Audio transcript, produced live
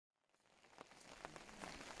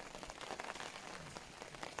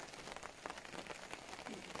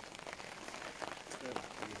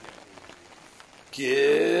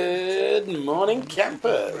Good morning,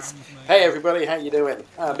 campers. Hey everybody, how you doing?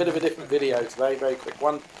 A bit of a different video today, very quick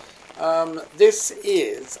one. This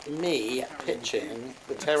is me pitching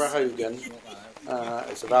the TerraHogan.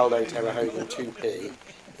 It's a Vaude Terra Hogan 2P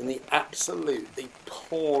in the absolutely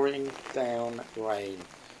pouring down rain.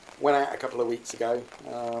 Went out a couple of weeks ago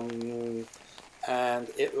and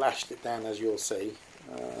it lashed it down, as you'll see.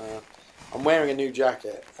 I'm wearing a new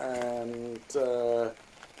jacket and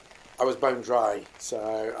I was bone dry,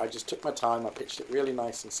 so I just took my time. I pitched it really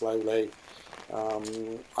nice and slowly.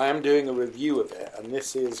 I am doing a review of it, and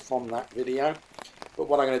this is from that video. But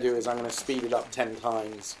what I'm going to do is I'm going to speed it up 10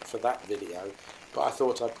 times for that video. But I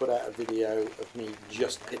thought I'd put out a video of me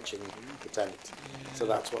just pitching the tent. So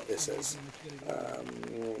that's what this is.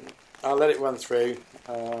 I'll let it run through.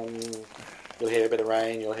 You'll hear a bit of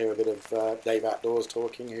rain. You'll hear a bit of Dave Outdoors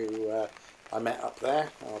talking, who I met up there.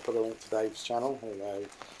 I'll put a link to Dave's channel, although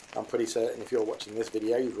I'm pretty certain if you're watching this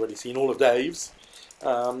video you've already seen all of Dave's.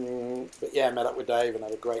 But yeah, I met up with Dave and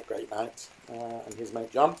had a great night, and his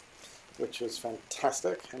mate John, which was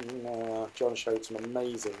fantastic. And John showed some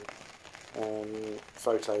amazing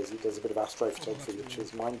photos. He does a bit of astrophotography, which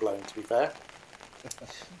was mind-blowing, to be fair.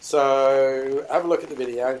 So have a look at the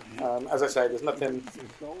video. As I say, there's nothing,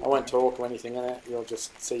 I won't talk or anything in it. You'll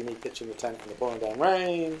just see me pitching the tent in the pouring down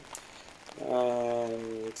rain,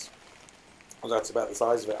 and well, that's about the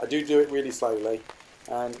size of it. I do it really slowly,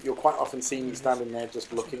 and you'll quite often see me standing there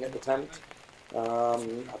just looking at the tent.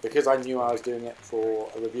 Because I knew I was doing it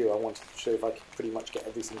for a review, I wanted to show if I could pretty much get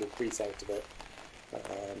every single piece out of it.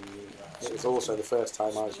 It was also the first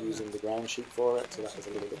time I was using the ground sheet for it, so that was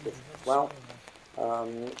a little bit different as well.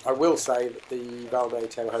 I will say that the Vaude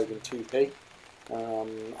Terra Hogan 2P,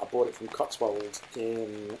 I bought it from Cotswold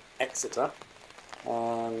in Exeter,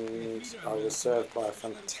 and I was served by a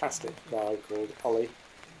fantastic guy called Ollie,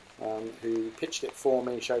 who pitched it for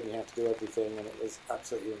me, showed me how to do everything, and it was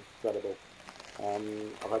absolutely incredible.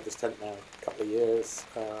 I've had this tent now a couple of years.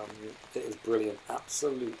 It is brilliant,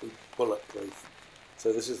 absolutely bulletproof.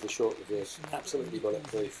 So this is the short review, absolutely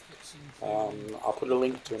bulletproof. I'll put a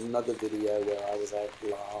link to another video where I was out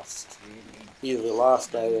either the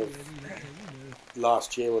last day of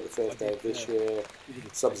last year or the first day of this year,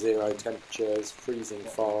 sub-zero temperatures, freezing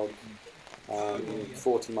fog,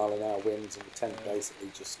 40-mile-an-hour winds, and the tent basically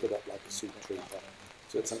just stood up like a super trooper.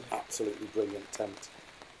 So it's an absolutely brilliant tent.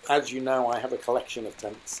 As you know, I have a collection of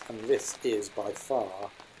tents, and this is by far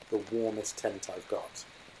the warmest tent I've got.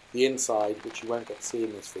 The inside, which you won't get to see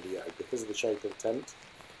in this video because of the shape of the tent,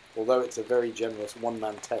 although it's a very generous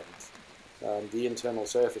one-man tent, the internal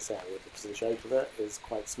surface area, because of the shape of it, is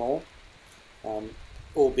quite small,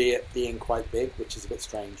 albeit being quite big, which is a bit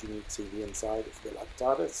strange. You need to see the inside. It's a bit like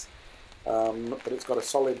TARDIS, but it's got a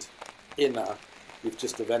solid inner with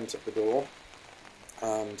just a vent at the door,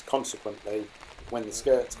 and consequently, when the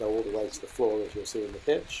skirts go all the way to the floor, as you'll see in the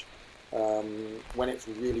pitch, when it's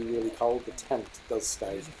really cold, the tent does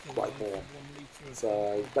stay quite warm.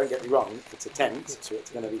 So don't get me wrong, it's a tent, so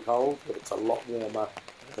it's going to be cold, but it's a lot warmer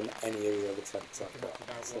than any of the other tents I've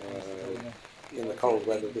got. So in the cold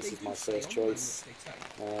weather, this is my first choice.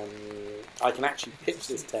 I can actually pitch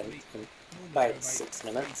this tent in about 6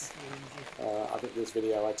 minutes. I think this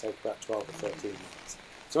video I take about 12 or 13 minutes.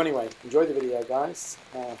 So anyway, enjoy the video, guys.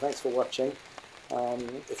 Thanks for watching.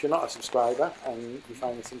 If you're not a subscriber and you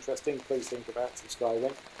find this interesting, please think about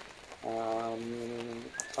subscribing.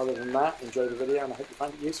 Other than that, enjoy the video, and I hope you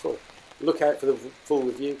find it useful. Look out for the full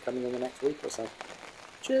review coming in the next week or so.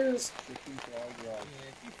 Cheers! Yeah, if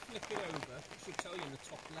you flip it over, it should tell you in the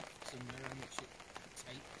top left somewhere how much it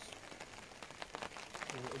takes.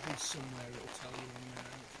 Or it'll be somewhere, it'll tell you on there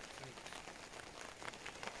how much it takes.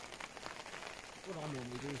 What I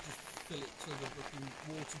normally do is just fill it till the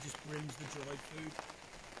water just brims the dried food.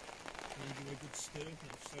 And then do a good stir and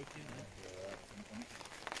it'll soak in there.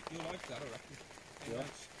 You'll like that, I reckon. Yeah.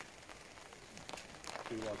 Nice.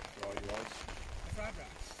 Do you like fried rice? Fried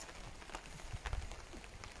rice?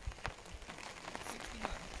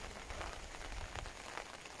 69.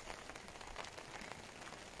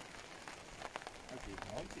 I do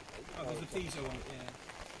 90 though. Oh, there's a piezo on it, yeah.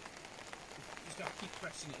 You just have to keep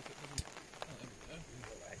pressing it if it doesn't. Oh, there we go.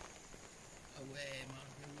 Away,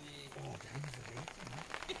 man, away. Oh, damn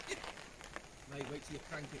it. Mate, wait till you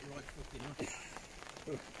crank it right fucking up.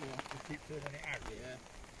 We'll have to keep turning it out. Yeah.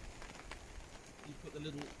 You put the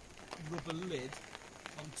little rubber lid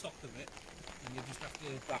on top of it, and you just have to...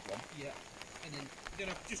 That one? Yeah. And then you don't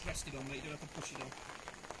have to just rest it on, mate, you don't have to push it on.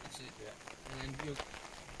 That's it. Yeah. And then you'll...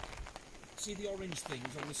 See the orange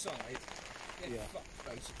things on the side? They're fucked,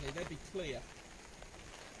 basically. They'd be clear.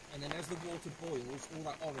 and then as the water boils, all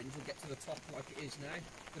that orange will get to the top like it is now,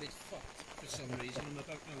 but it's fucked for some reason, and I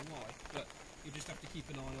don't know why, but you just have to keep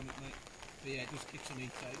an eye on it, mate. But yeah, it just keeps an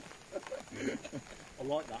eat out. I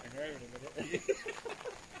like that in there in a minute.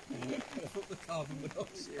 Fuck the carbon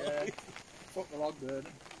monoxide. Yeah. Fuck the log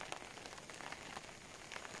burning.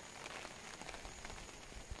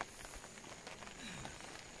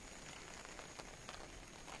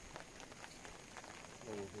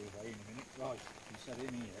 Oh, we'll do that in a minute. Right, you said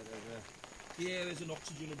in here there's a... Yeah, there's an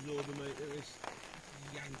oxygen absorber, mate. There is.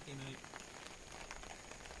 Yanking out.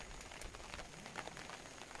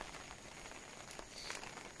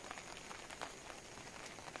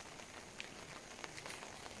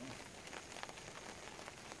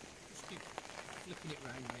 Just keep flipping it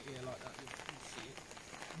round, mate. Yeah, like that. You'll see it.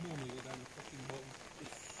 Normally you're down the fucking bottom.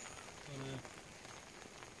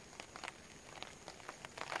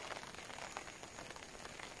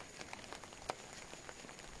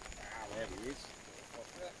 Ah, there he is.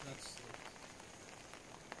 That's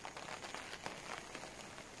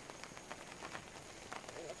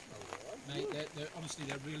mate, they're honestly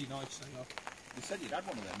they're really nice. They are. You said you'd had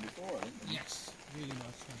one of them before, I think. Yes, really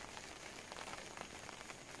nice, mate.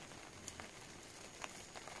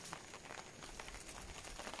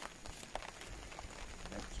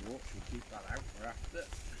 Next watch, we'll keep that out for after.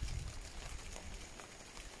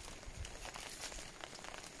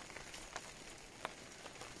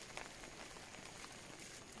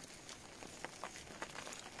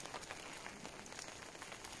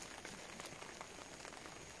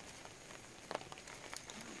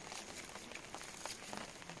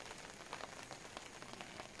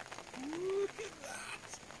 Look at that!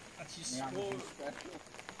 That's your score.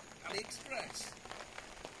 AliExpress.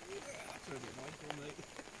 That's a bit mindful, mate.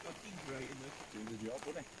 Fucking great, isn't it? Do the job,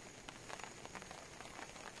 wouldn't it?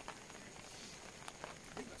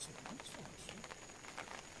 I think that's what it for,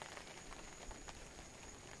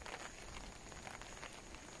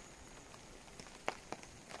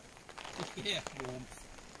 actually. Yeah, warmth.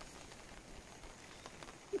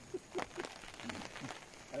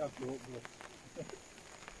 I have brought blood.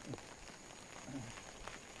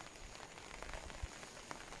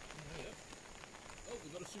 Oh,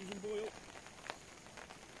 we've got a Susan Boyle.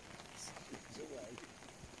 It's away.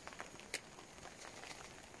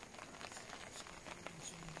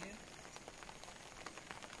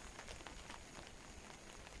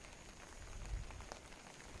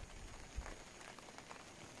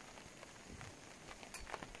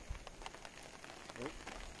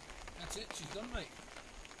 That's it, she's done, mate.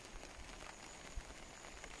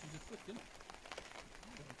 She's a quick one.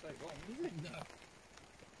 Doesn't take long, does it? No.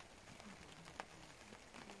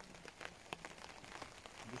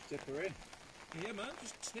 Just tip her in. Yeah, man,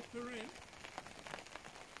 just tip her in.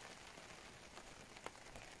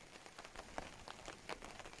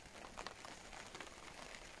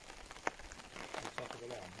 The top of the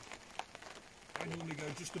line. I normally go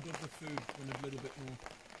just above the food and a little bit more.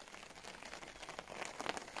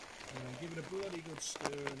 Give it a bloody good stir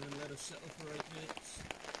and then let her settle for 8 minutes.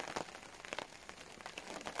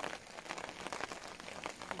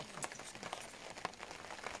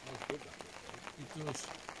 That's good, that bit, It does.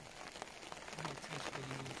 Oh, it tastes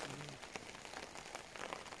really nice, doesn't it?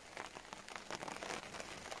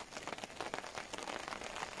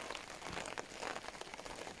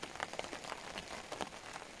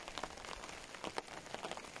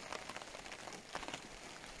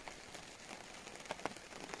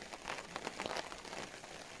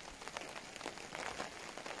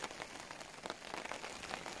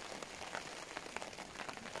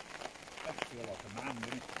 I feel like a man,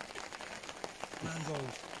 doesn't it?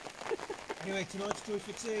 Mangold. Anyway, tonight's choice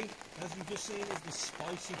for tea, as you've just seen, is the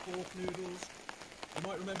spicy pork noodles. You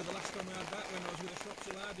might remember the last time I had that when I was with a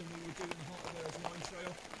Shropshire lad and we were doing the Heart of Wales Wine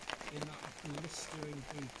Trail in that blistering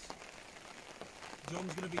heat.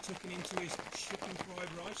 John's going to be tucking into his chicken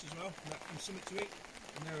fried rice as well, that from Summit to Eat,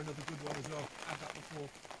 and they're another good one as well. Had that before,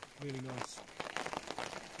 really nice.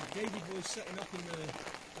 The Davy boy's setting up in the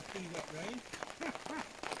pea wet rain,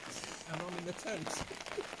 and I'm in the tent,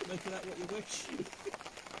 making that what you wish.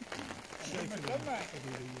 Shaking them,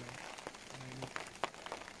 probably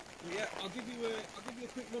well, yeah, I'll give you a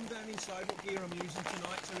quick rundown inside what gear I'm using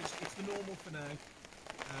tonight. So it's the normal for now.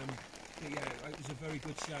 But yeah, it was a very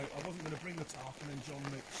good shout. I wasn't going to bring the tarp, and then John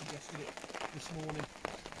suggested it this morning.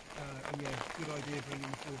 And yeah, good idea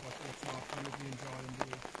bringing the 4x4 tarp. Lovely and dry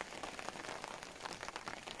under here.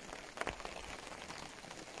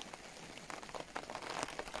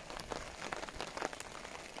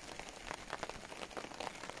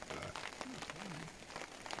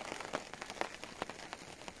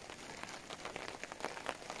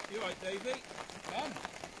 You alright, Davey? Done.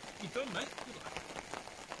 You're done, mate. Good luck.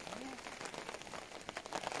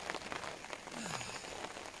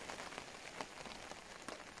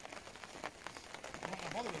 I'm not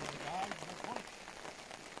gonna bother with the guy, there's no point.